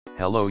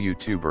Hello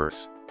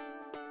YouTubers.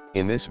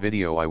 In this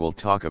video I will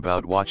talk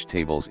about watch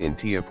tables in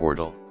TIA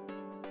portal.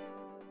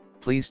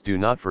 Please do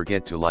not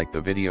forget to like the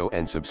video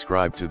and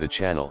subscribe to the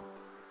channel.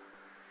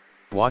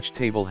 Watch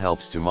table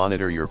helps to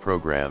monitor your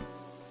program.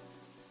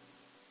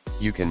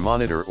 You can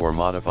monitor or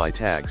modify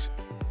tags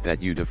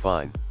that you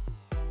define.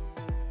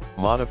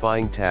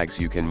 Modifying tags,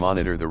 you can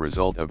monitor the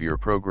result of your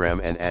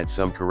program and add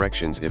some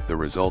corrections if the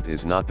result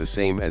is not the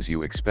same as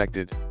you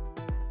expected.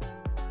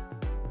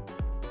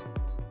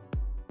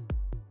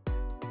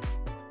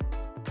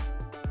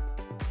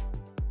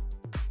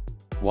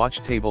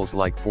 Watch tables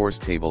like force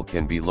table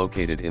can be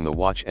located in the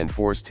watch and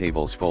force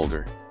tables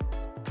folder.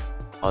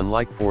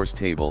 Unlike force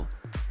table,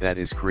 that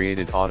is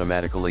created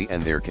automatically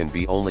and there can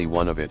be only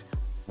one of it,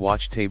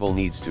 watch table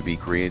needs to be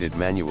created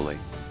manually.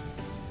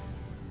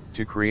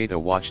 To create a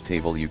watch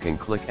table, you can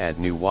click Add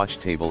New Watch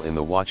Table in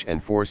the Watch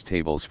and Force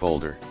Tables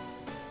folder.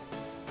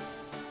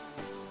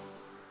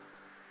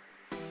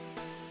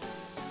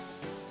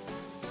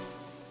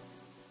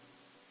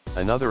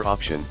 Another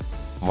option,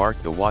 mark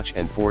the Watch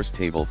and Force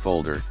Table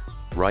folder,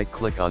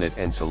 right-click on it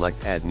and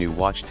select Add New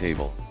Watch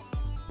Table.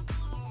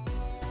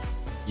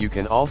 You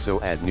can also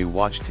add new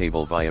watch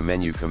table via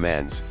menu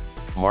commands,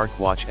 mark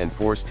Watch and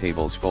Force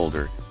Tables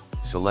folder,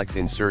 select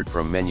Insert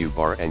from menu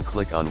bar and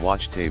click on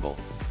Watch Table.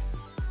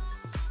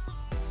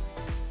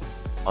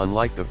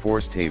 Unlike the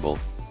force table,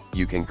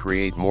 you can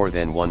create more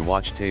than one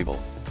watch table.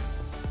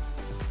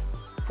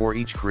 For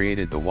each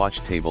created the watch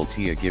table,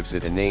 TIA gives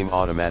it a name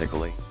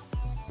automatically.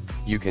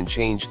 You can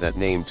change that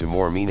name to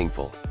more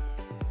meaningful.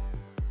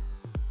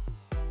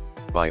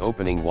 By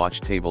opening watch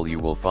table, you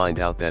will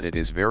find out that it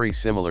is very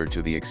similar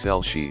to the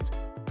Excel sheet.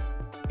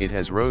 It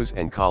has rows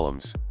and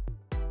columns.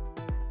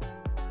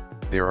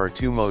 There are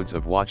two modes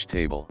of watch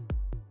table: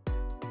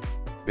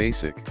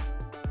 basic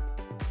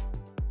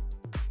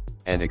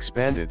and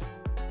expanded.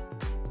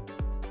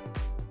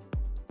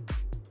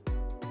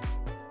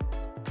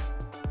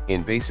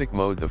 In basic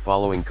mode, the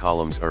following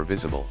columns are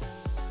visible.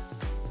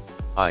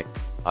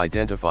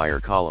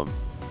 Identifier column.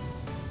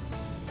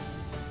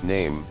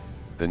 Name,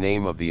 the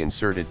name of the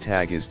inserted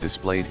tag is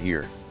displayed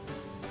here.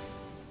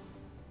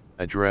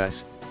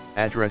 Address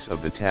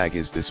of the tag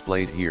is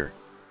displayed here.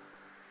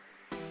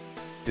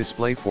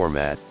 Display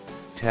format,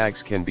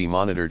 tags can be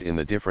monitored in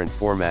the different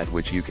format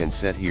which you can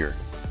set here.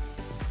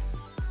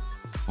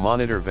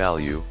 Monitor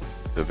value,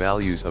 the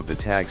values of the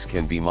tags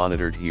can be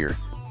monitored here,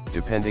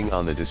 depending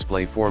on the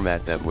display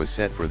format that was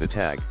set for the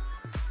tag.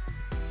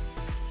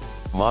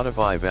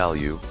 Modify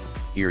value,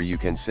 here you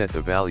can set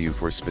the value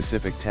for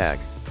specific tag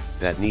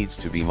that needs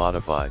to be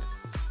modified.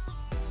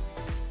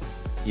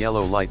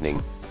 Yellow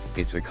lightning,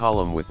 it's a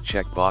column with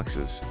check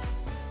boxes.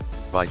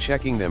 By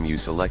checking them you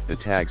select the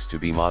tags to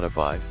be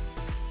modified.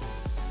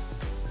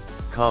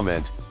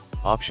 Comment,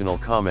 optional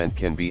comment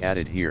can be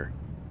added here.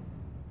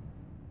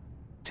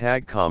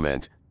 Tag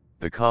comment,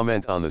 the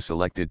comment on the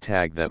selected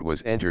tag that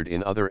was entered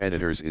in other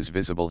editors is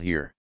visible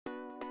here.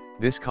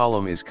 This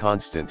column is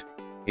constant,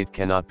 it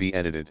cannot be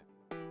edited.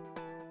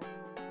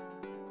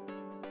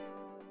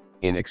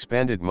 In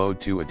expanded mode,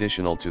 two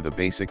additional to the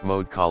basic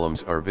mode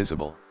columns are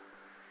visible.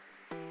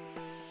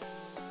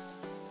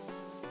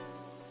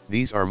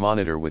 These are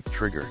monitor with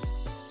trigger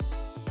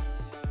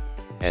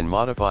and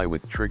modify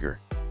with trigger.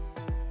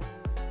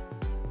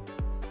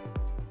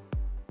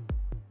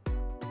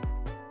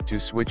 To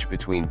switch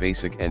between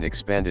basic and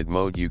expanded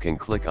mode, you can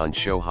click on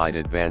Show Hide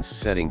Advanced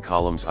Setting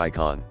Columns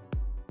icon.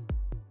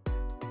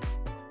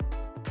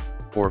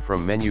 Or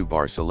from menu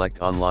bar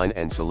select Online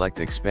and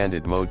select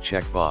Expanded Mode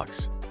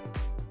checkbox.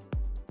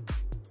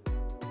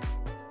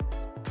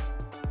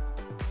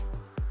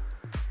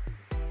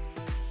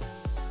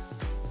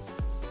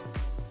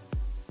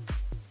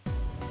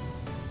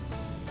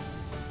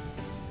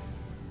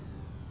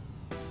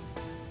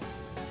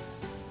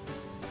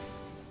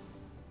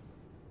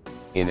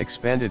 In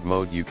expanded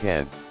mode you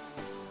can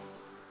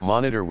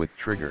monitor with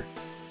trigger,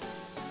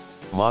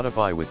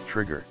 modify with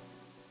trigger,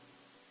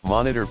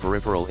 monitor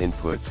peripheral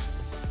inputs,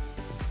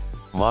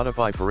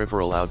 modify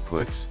peripheral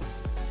outputs.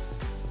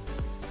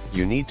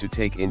 You need to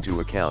take into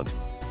account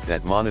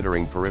that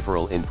monitoring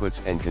peripheral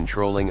inputs and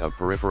controlling of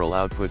peripheral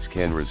outputs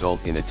can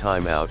result in a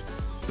timeout.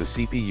 The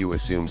CPU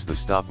assumes the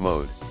stop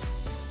mode.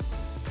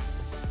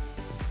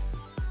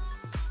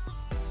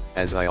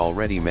 As I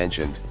already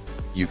mentioned,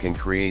 you can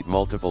create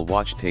multiple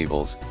watch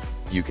tables,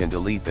 you can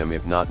delete them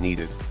if not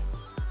needed.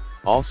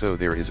 Also,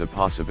 there is a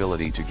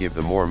possibility to give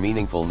them more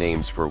meaningful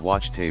names for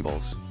watch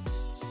tables.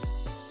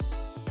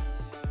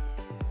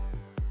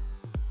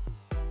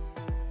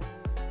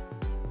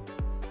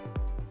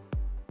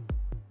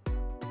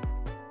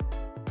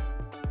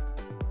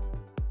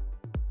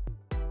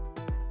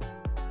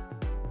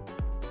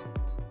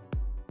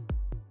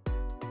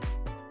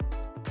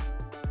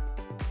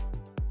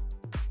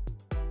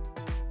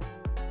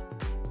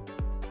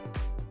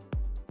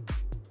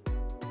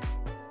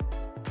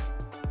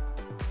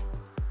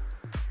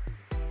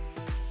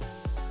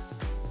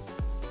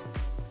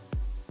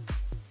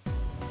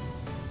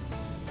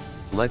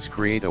 Let's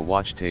create a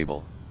watch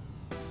table.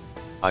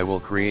 I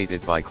will create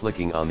it by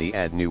clicking on the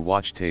Add New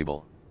Watch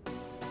Table.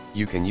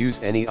 You can use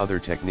any other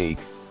technique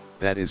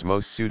that is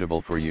most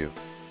suitable for you.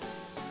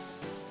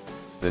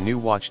 The new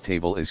watch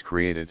table is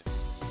created.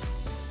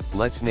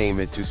 Let's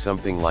name it to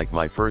something like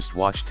my first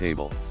watch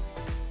table.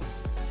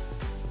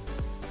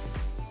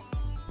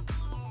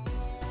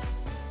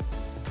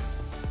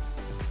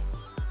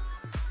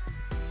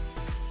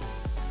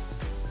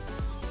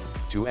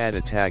 To add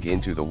a tag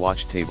into the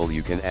watch table,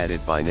 you can add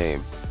it by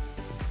name,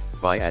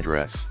 by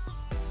address.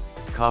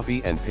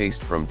 Copy and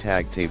paste from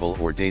tag table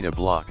or data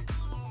block.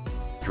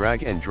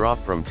 Drag and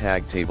drop from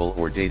tag table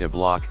or data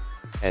block,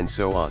 and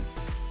so on.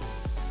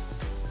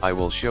 I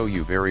will show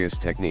you various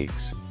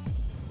techniques.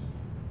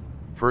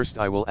 First,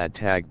 I will add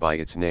tag by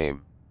its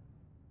name.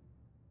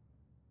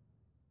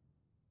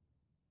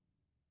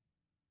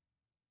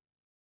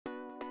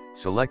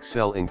 Select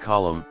cell in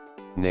column,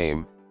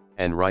 name,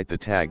 and write the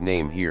tag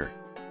name here.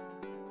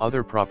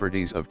 Other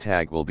properties of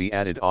tag will be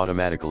added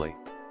automatically.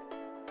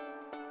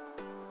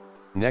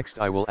 Next,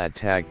 I will add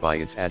tag by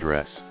its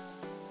address.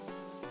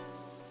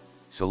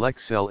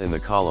 Select cell in the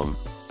column,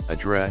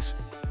 address,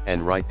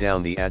 and write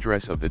down the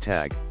address of the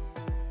tag.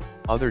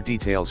 Other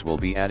details will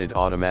be added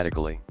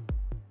automatically.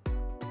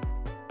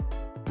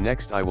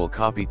 Next, I will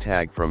copy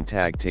tag from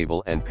tag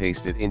table and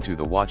paste it into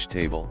the watch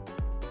table.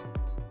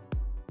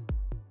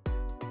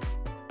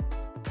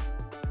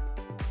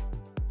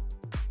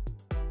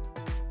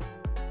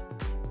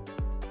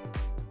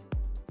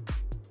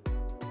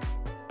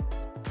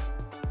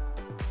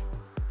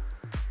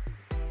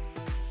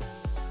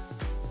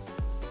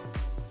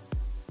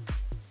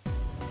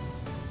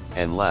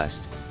 And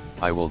last,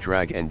 I will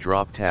drag and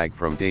drop tag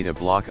from data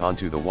block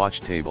onto the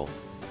watch table.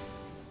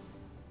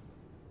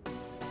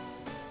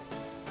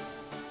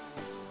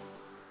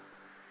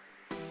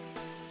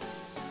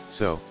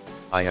 So,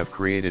 I have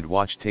created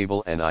watch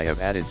table and I have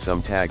added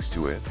some tags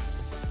to it.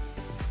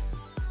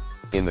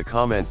 In the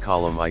comment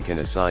column, I can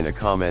assign a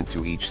comment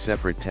to each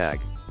separate tag.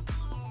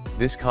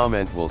 This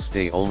comment will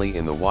stay only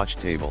in the watch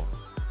table.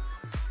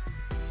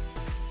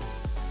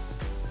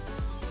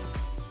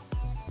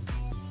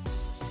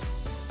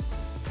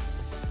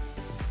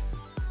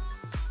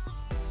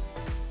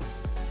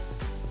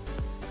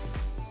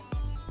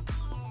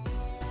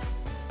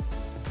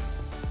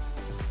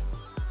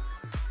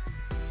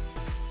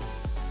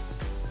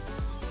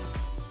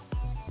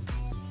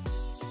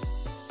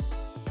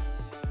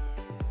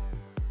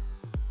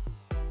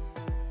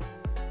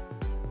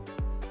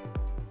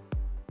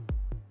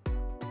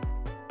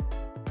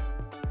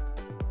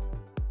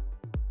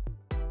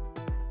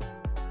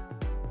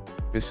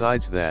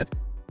 Besides that,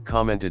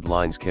 commented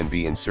lines can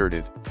be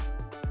inserted.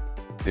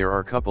 There are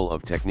a couple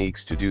of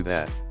techniques to do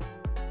that.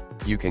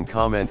 You can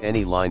comment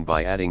any line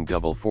by adding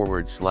double /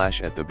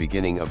 at the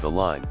beginning of the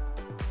line.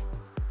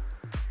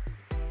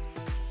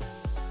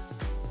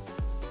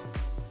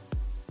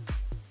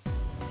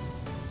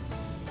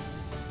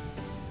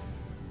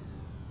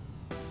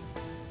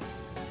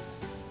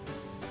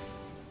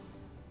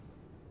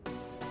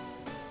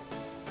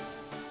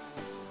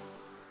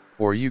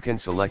 Or you can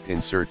select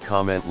Insert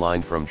Comment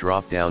Line from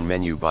drop-down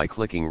menu by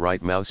clicking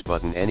right mouse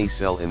button any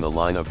cell in the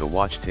line of the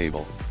watch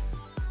table.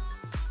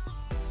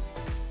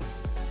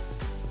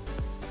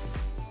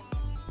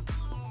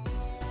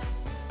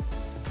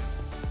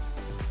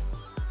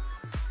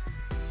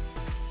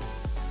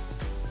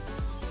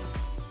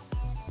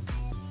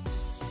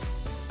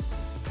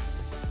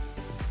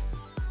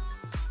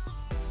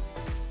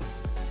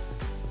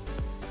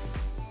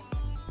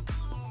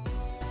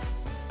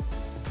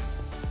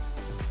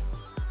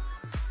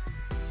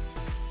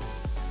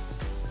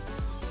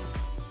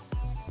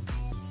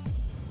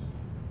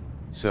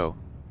 So,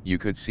 you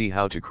could see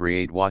how to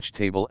create watch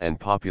table and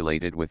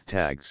populate it with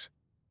tags.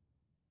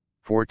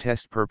 For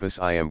test purpose,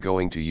 I am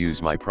going to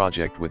use my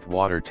project with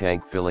water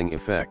tank filling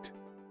effect.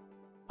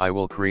 I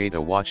will create a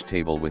watch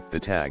table with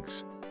the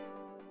tags.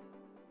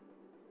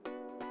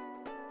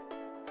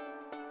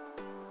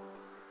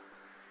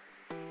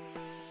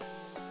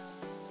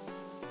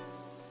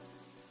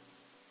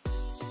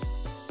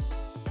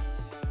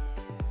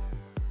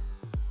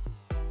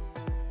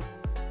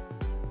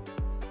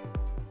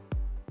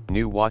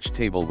 New watch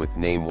table with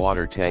name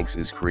water tanks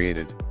is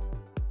created.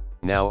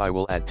 Now I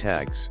will add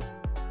tags.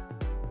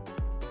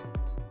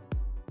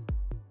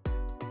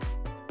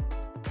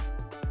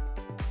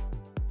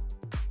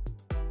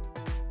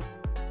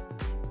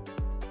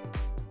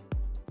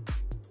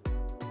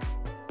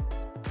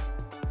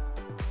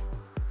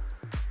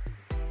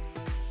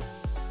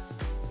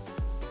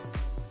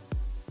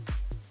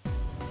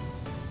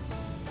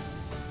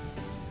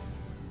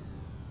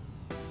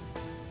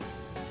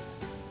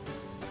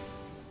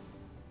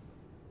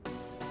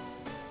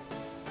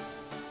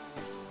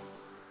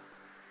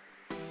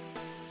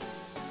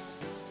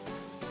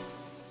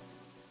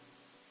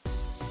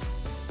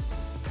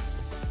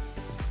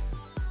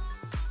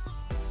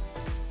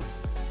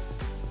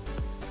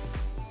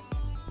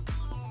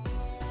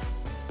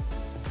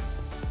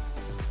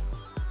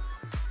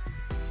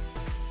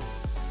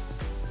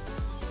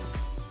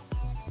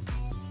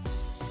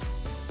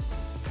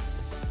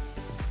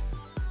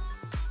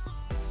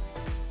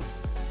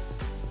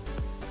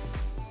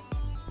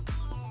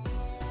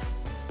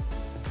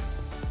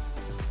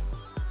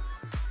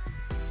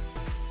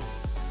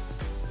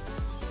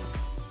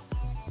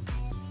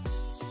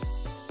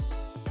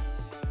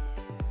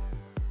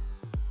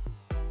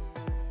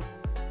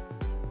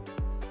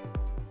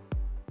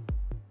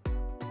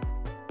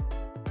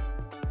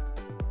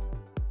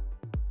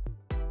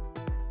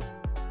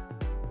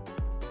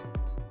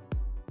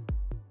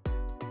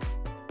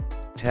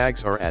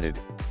 Tags are added,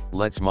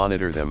 let's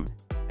monitor them,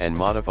 and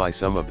modify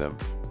some of them.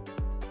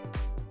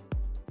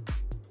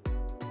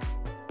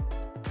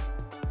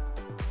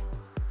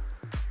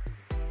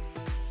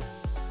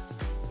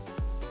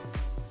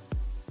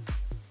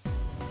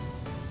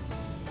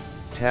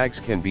 Tags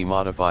can be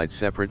modified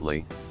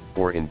separately,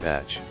 or in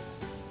batch.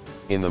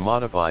 In the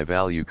Modify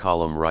Value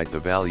column, write the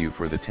value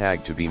for the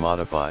tag to be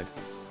modified.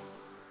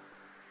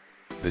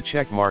 The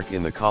check mark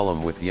in the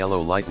column with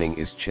yellow lightning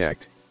is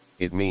checked.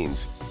 It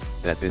means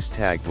that this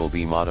tag will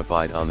be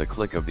modified on the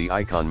click of the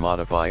icon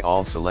Modify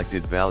All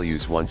Selected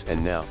Values Once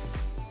and Now.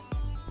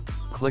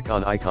 Click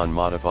on icon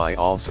Modify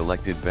All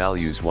Selected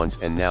Values Once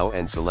and Now,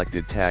 and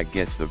selected tag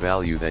gets the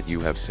value that you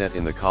have set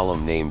in the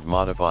column named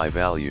Modify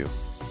Value.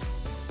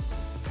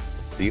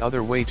 The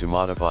other way to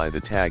modify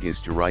the tag is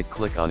to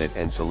right-click on it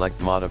and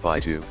select Modify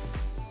To.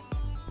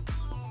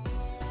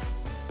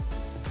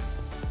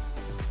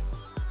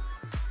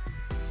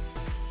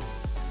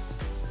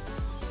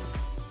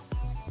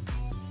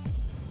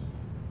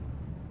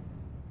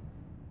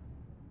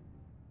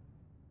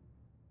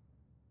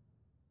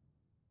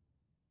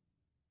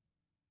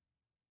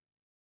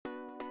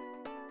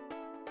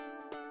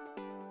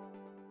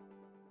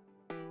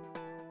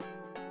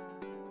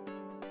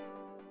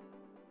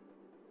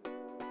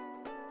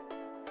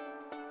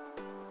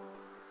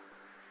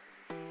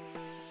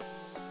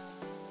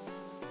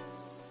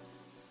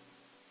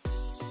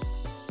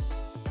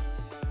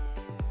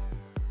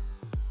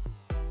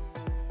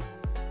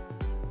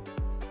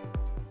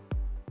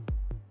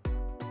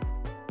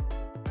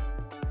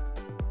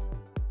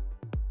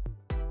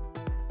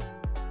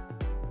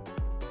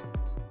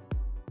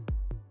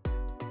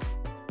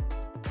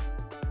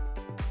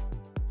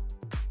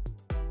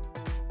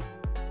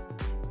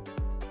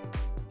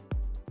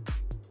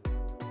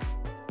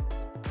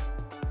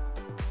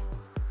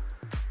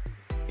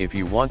 If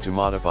you want to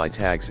modify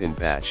tags in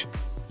batch,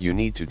 you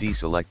need to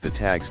deselect the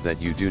tags that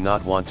you do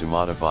not want to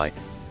modify,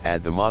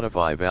 add the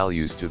modify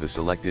values to the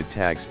selected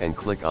tags and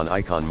click on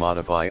icon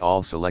Modify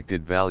All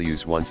Selected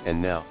Values Once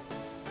and Now.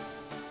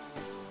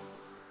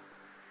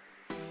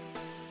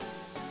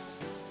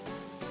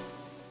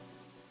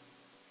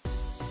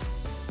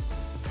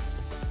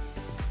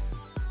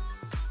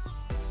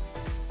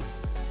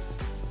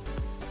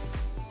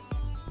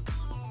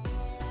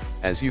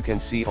 As you can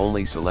see,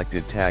 only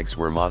selected tags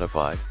were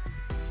modified.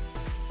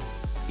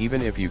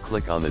 Even if you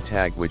click on the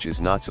tag which is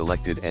not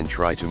selected and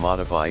try to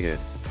modify it,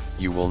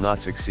 you will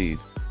not succeed.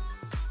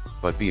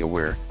 But be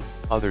aware,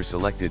 other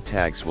selected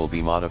tags will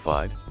be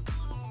modified.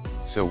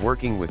 So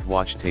working with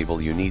watch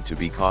table, you need to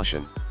be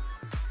cautious.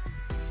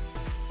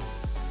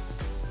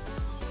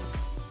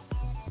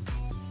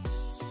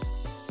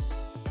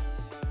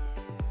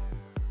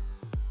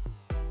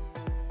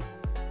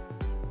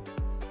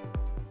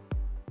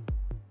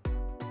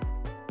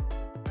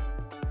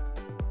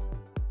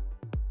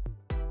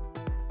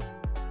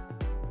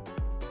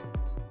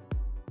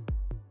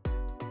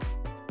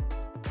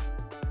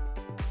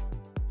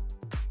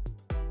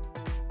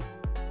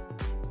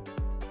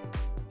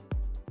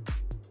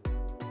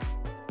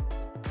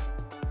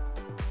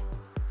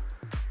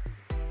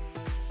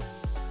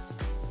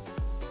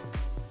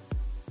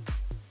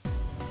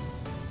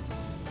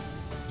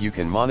 You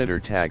can monitor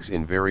tags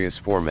in various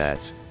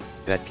formats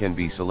that can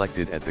be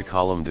selected at the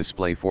column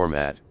display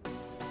format.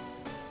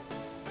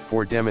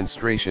 For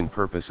demonstration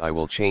purpose, I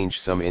will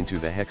change some into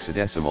the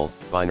hexadecimal,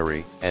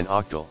 binary, and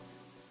octal.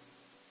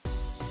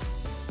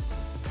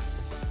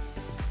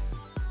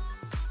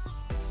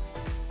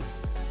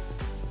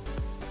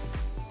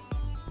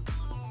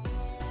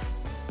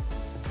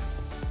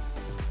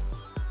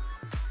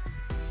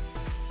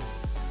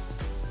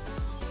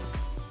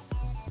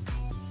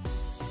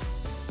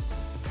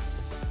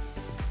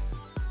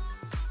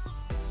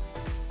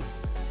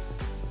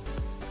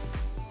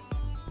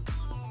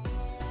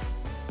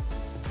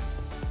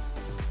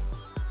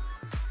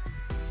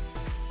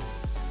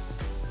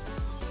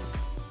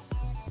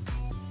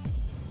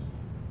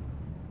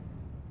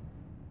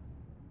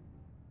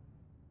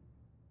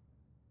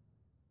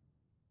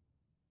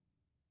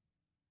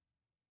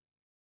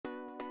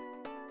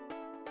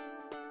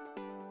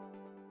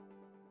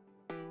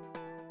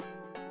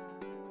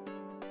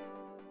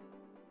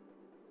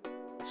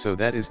 So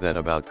that is that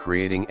about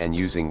creating and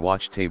using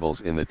watch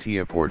tables in the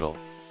TIA portal.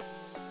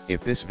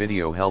 If this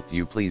video helped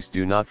you, please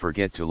do not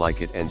forget to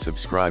like it and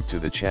subscribe to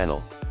the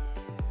channel.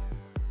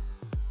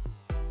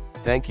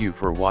 Thank you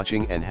for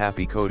watching and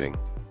happy coding.